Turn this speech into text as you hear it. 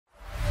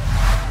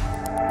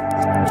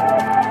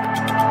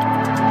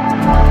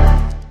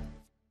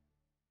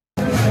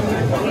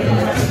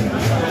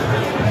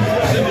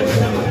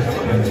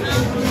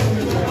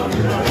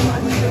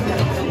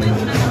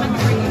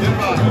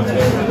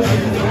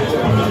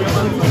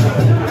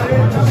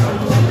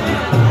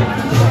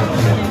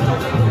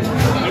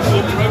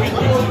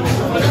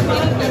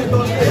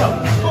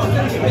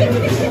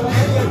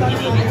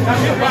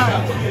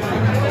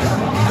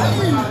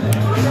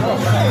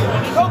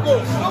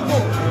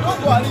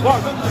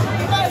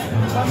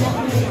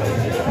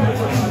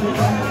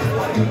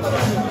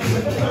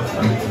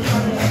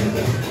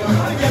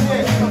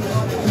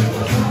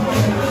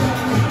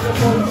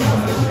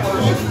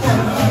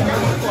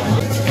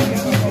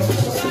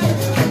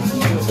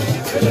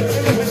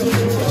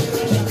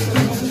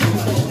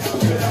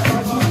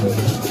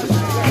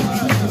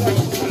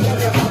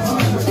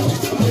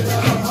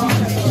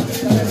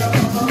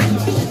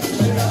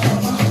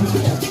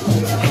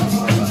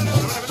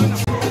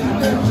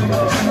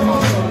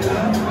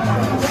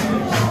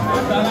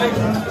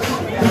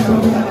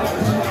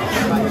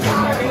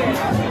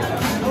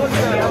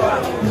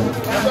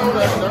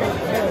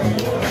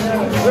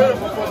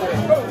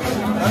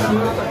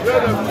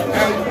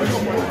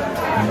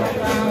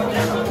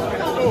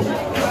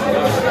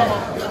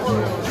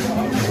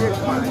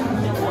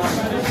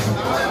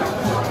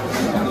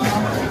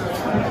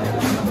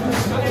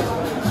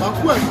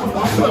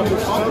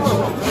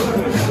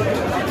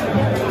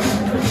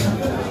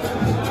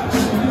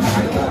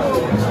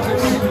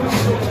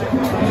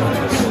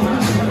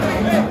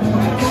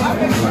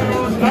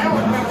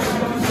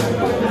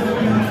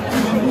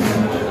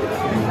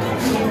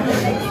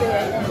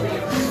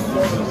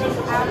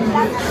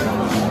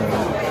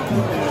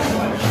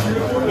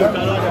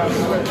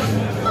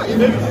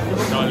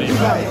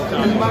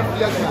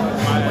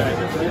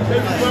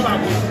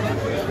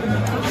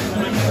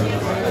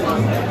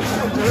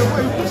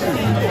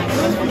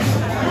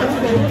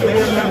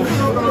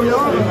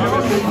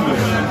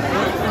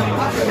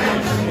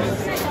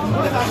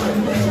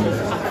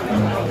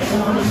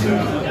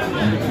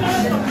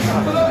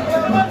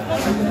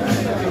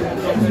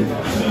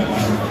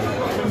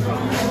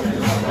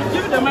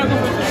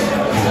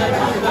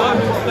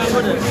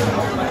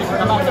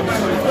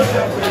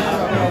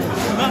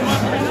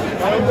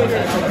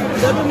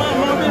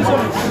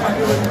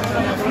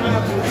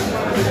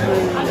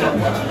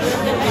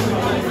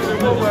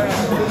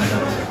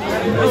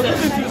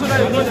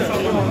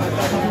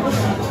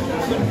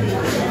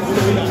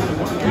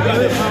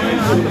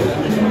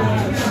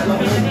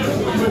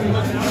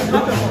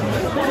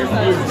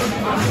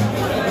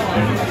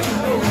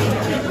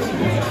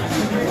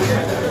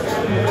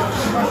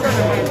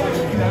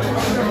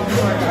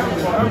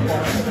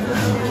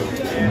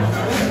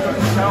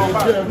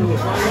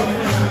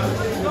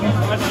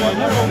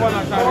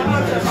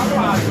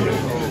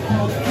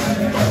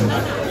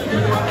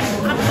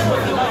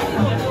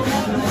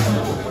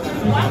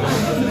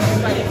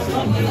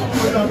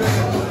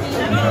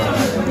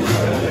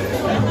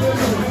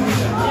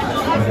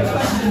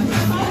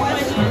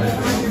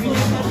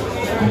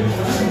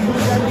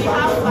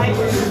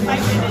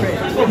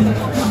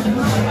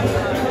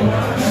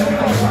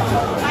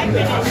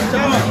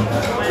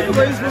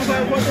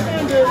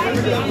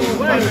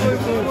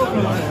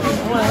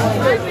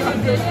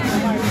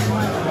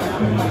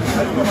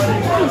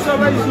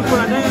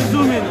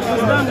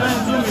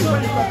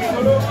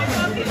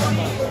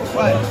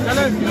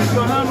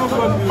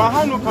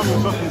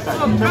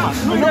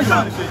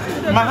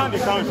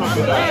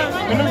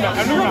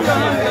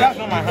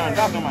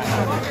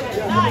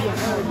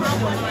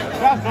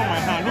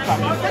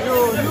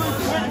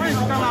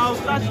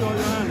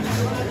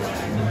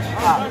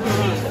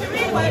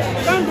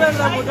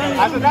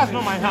That's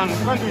not my hand.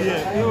 Can't do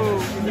it.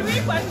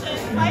 3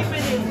 questions, 5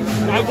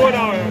 minutes. I go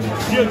down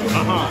here.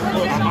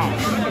 Go down.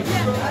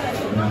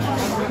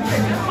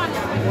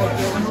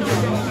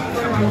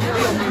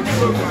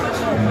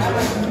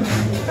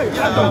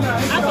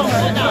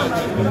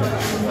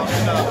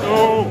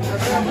 Oh,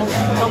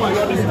 come on,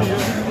 this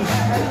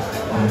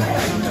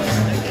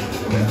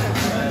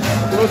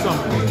close some.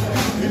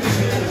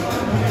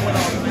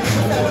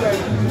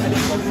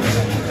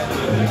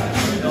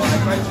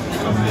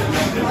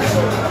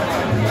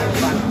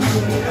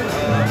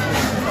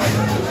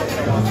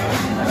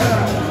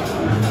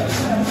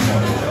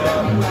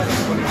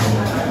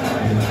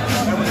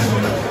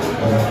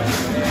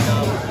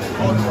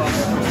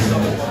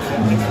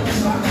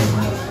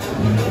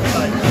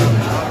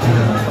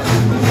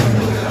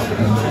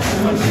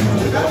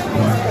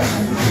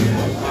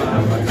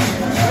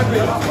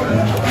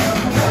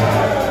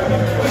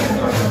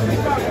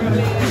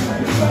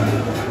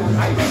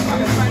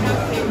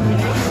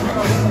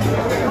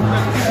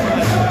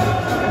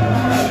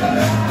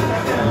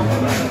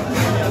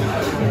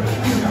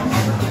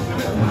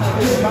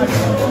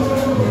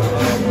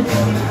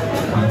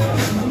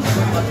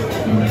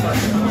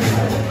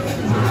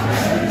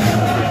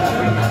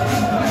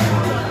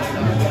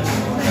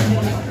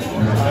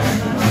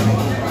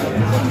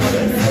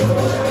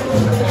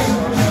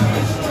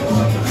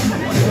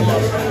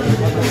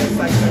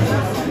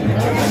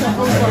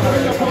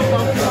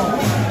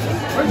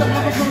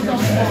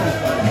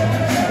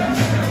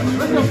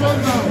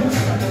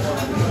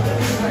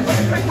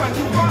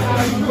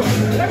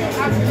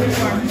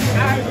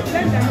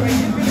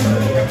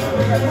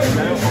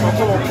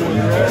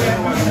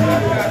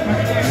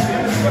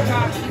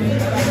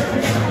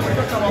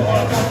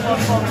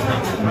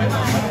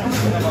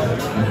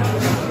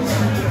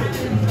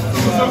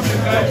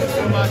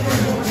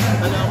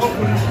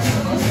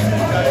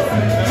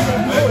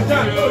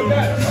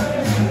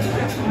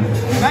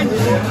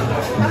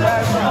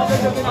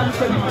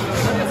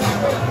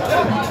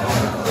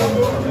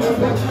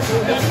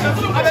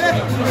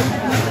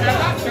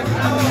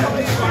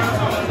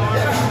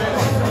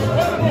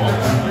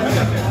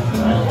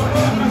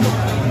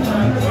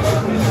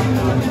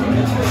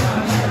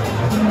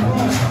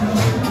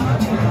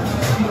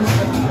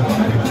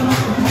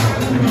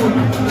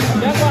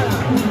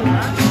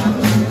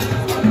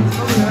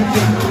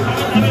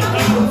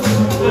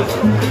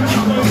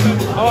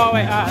 Oh,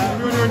 wait,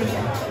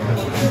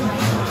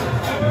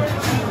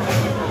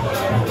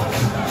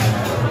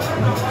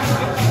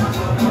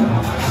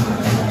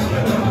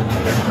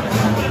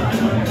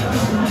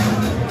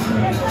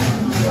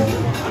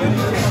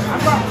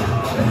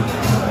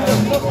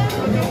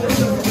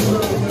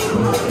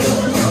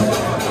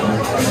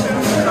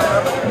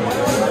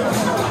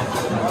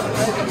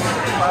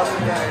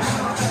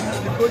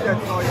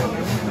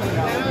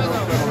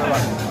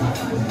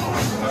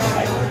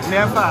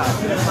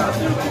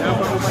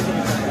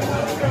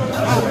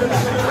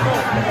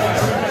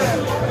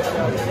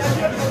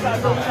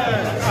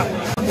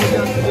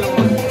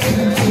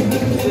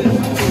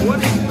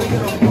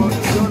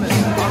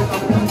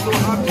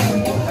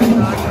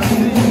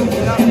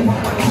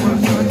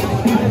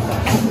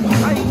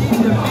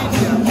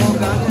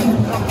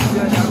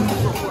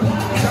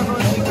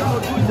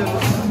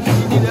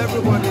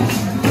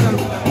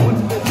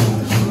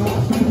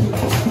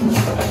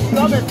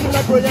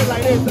 project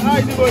like this. How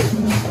is it going?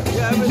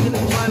 Yeah, everything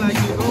is fine. Like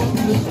you know,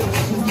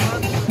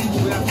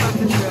 we are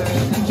starting the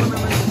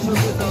tournament to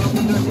showcase our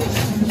opportunities.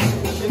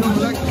 You know,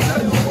 like you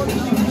said, we want to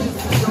give this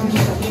young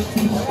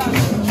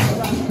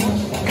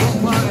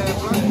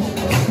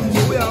so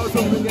we are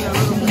also bringing a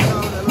lot of people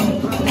out, a lot of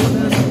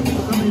transformers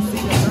to come and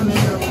see the talent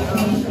that we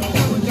have.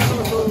 So we can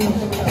also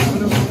develop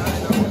the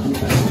talent.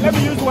 Let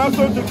me use one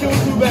stone to kill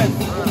two birds.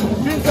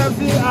 Dreams FC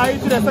are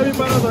into the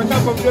semi-finals of the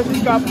Cup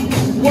Confederation Cup.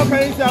 What can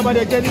you say about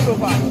the journey so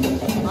far? I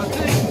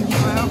think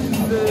I have to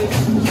say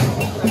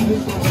a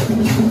big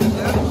congratulations to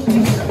them.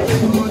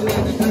 Everybody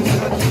and the time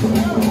that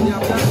they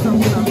have done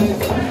something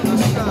amazing.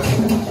 Understand?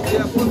 They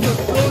have also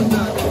shown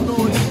that you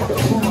know only for the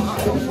more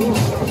heart of God.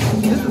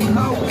 This is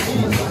how we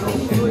need, you know.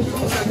 So it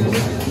looks like the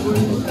league is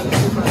going to the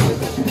different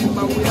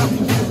but we have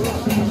to do it.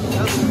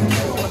 That's the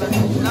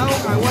thing. Now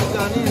I want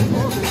Ghanaians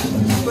also.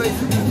 So it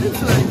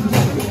seems like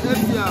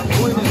next year I'm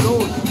going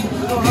alone.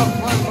 We don't have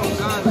fun from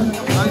Ghana.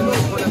 I know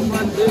for the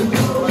fun day,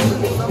 but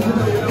it's something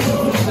that we have to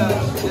do that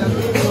they are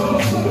doing.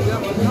 We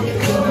have to come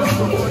together,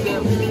 support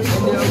them, and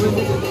they are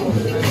ready to go.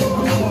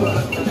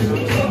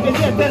 Is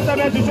it a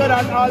testament to show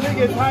that our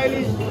league is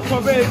highly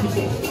competitive?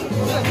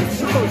 Yes, it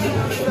shows.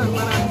 Yes,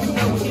 but I think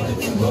that we need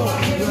to do more.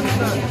 You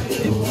understand?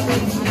 If we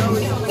want to now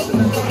is something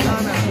that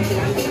Ghana is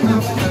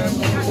have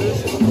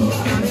competition.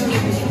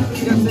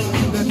 Getting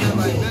better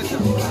by better.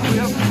 We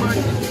have to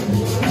market.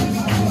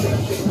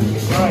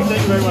 Alright,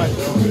 thank you very much.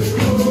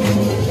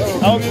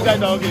 I hope you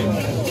guys are okay.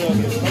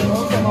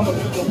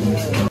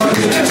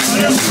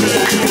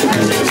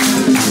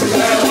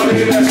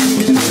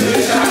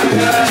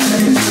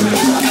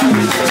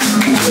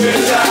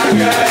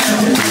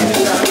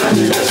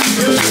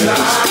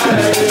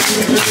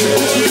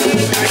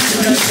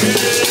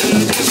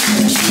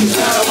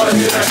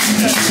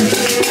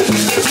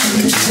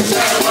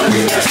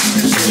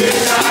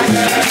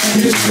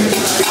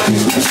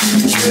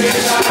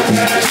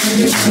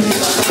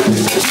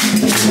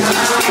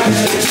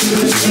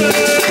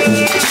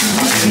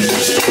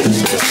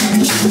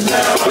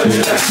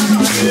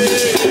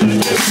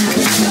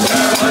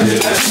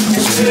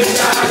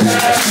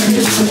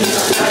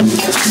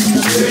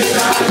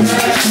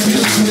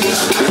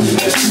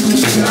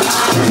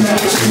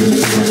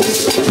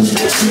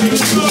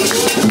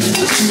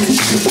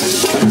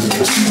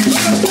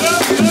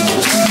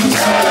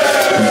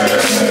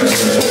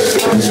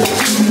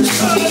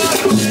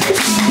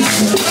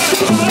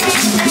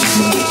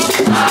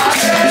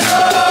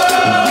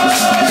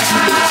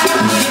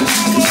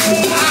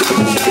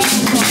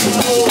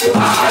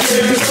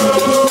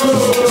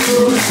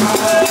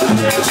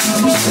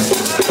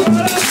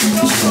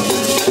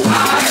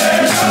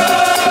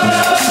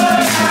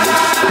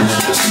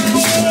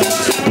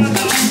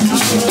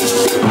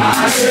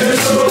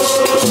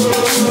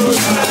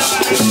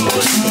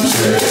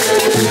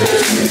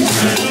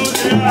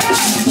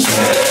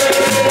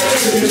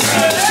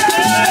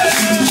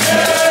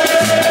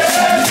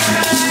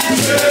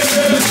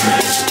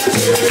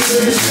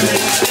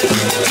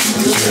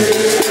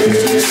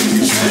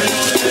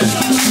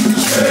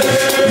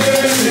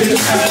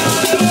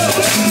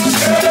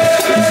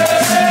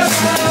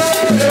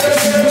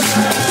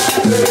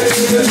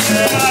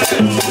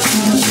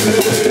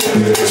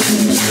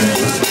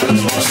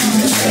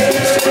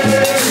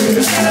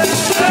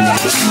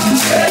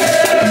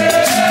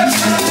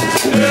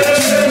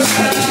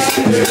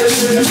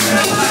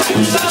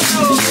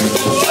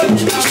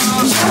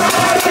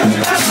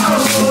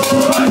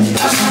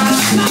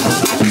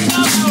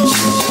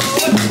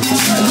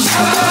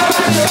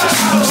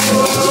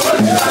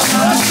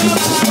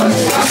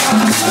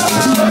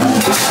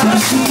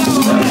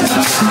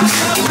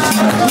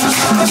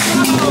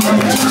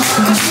 Asamoah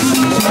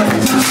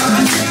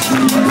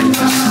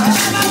Gyan.